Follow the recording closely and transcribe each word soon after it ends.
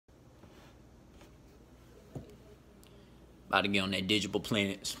About to get on that Digable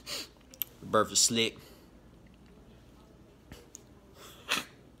planets. Birth is slick.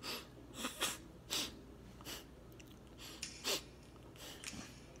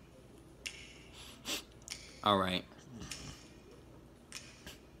 Alright.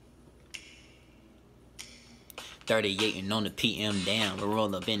 38 and on the PM down. We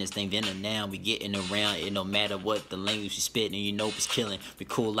roll up in this thing venom now. We getting around. It no matter what the language we spitting, you know it's killing. We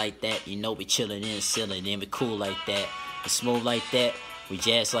cool like that, you know we chilling in the ceiling. And we cool like that. We smooth like that. We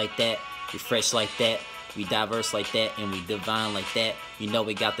jazz like that. We fresh like that. We diverse like that, and we divine like that. You know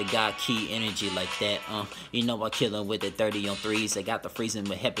we got the God key energy like that. You know I killin' with the 30 on 3s. I got the freezing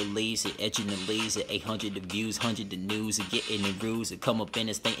with happy leaves, it edging the leaves, at 800 the views, 100 the news, and getting the rules. And come up in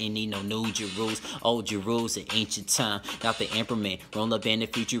this thing, ain't need no new rules, old rules, in ancient time. Got the implement, roll up in the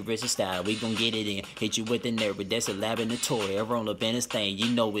futuristic style. We gon' get it in, hit you with the nerve, but that's a laboratory. I roll up in this thing, you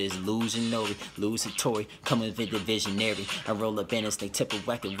know it's illusory, coming with the visionary. I roll up in this thing, tip of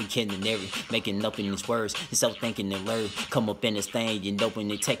record, we canary, making up in these words, self thinking and learn. Come up in this thing, you know when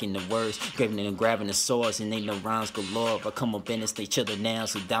they taking the words, grabbing the swords, and ain't no rhymes galore. But come up in this thing, chillin' now,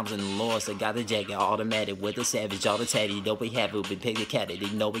 so diamonds in the lords. I got the jacket, automatic with the savage, all the tatty. You know we have it, we pick the cat,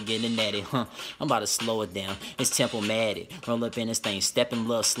 you know we getting at it, I'm about to slow it down, it's tempo-matic. Roll up in this thing, step in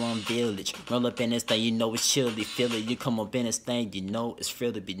love, slum village. Roll up in this thing, you know it's chilly, feel it. You come up in this thing, you know it's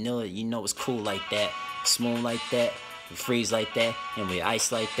real to be new. You know it's cool like that, smooth like that. We freeze like that, and we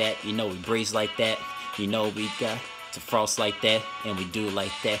ice like that. You know we breeze like that. You know we got to frost like that, and we do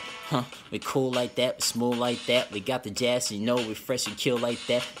like that. We cool like that, we smooth like that. We got the jazz, you know we fresh and kill like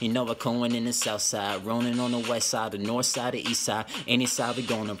that. You know we're going in the south side, rolling on the west side, the north side, the east side. Any side we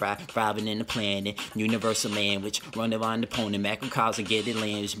gonna ride, driving in the planet. Universal language, run around the opponent, macrocosm, get it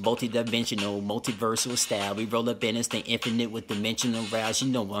language. Multi-dimensional, multiversal style. We roll up in this thing, infinite with dimensional routes. You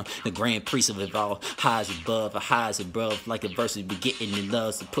know the grand priest of it all. Highs above, highs above, like a verses we getting in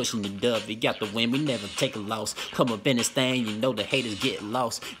love, so pushing the dove. We got the win, we never take a loss. Come up in this thing, you know the haters get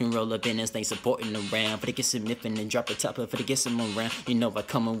lost. And roll up in this thing, supporting around. For to get some nipping and drop a top for to get some around. You know by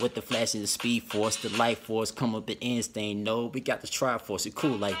coming with the flash of the speed force, the life force, come up in instinct. No, we got the Triforce, we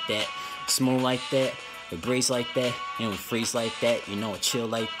cool like that, smooth like that, we breeze like that, and we freeze like that. You know we chill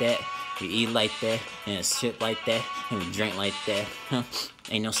like that, we eat like that, and shit like that, and we drink like that.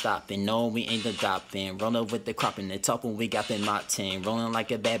 Ain't no stopping, no, we ain't the stopping. Rollin' with the cropping, the top when we got the Mach 10. Rollin'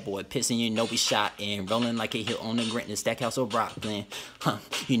 like a bad boy, pissing, you know we shot in. Rollin' like a hill on the grit in the stack house of Rockland.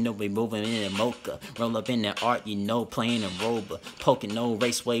 You know we moving in the mocha. Roll up in the art, you know, playing a rover. Poking no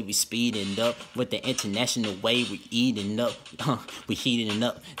raceway, we speeding up. With the international way, we eating up. We heating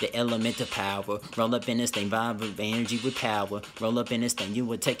up the element of power. Roll up in this thing, vibrant energy with power. Roll up in this thing, you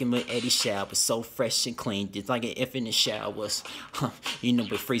were taking with Eddie showers. So fresh and clean, just like an infinite showers. You know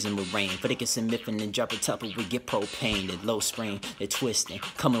we're freezing with rain, but it gets some miffin and drop a top, we get propane. The low spring, the twisting,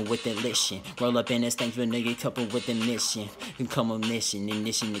 coming with the lition. Roll up in this thing for nigga coupled with the mission. And come on mission,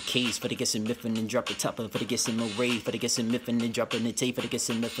 ignition the keys, for to get some miffin and drop a top, for to get some array, for to get some miffin and drop in the tape, for to get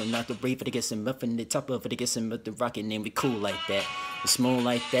some miffin not the breathe, for to get some miffin the top, for to get some with the rocket, and we cool like that, we smooth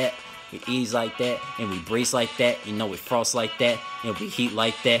like that. We ease like that, and we breeze like that. You know we frost like that, and we heat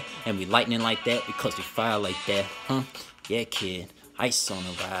like that, and we lightning like that, because we fire like that, Yeah, kid, ice on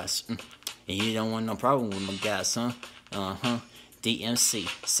the rise, and you don't want no problem with my guys, DMC,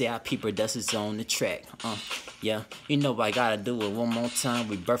 CIP producers on the track, yeah, you know I gotta do it one more time.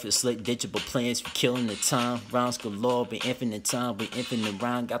 We birth it slick, Digable plans, we killing the time. Rhymes galore, we infinite time, we infinite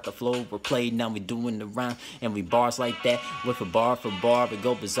rhyme. Got the flow, we're played, now we doing the rhyme. And we bars like that, with a bar for bar. We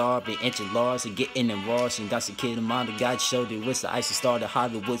go bizarre, we inching large, and get in the raws. And got some kid in mind, the God showed it, with the ice and started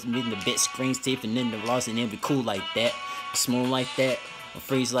Hollywood's meeting the bit screens, teeth, and in the laws. And then we cool like that, smooth like that. We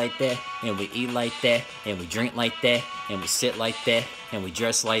freeze like that, and we eat like that, and we drink like that, and we sit like that, and we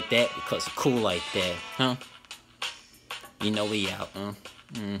dress like that, because we're cool like that, You know we out,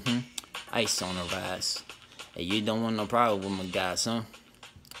 Ice on the rise. Hey, you don't want no problem with my guys, And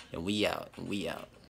we out,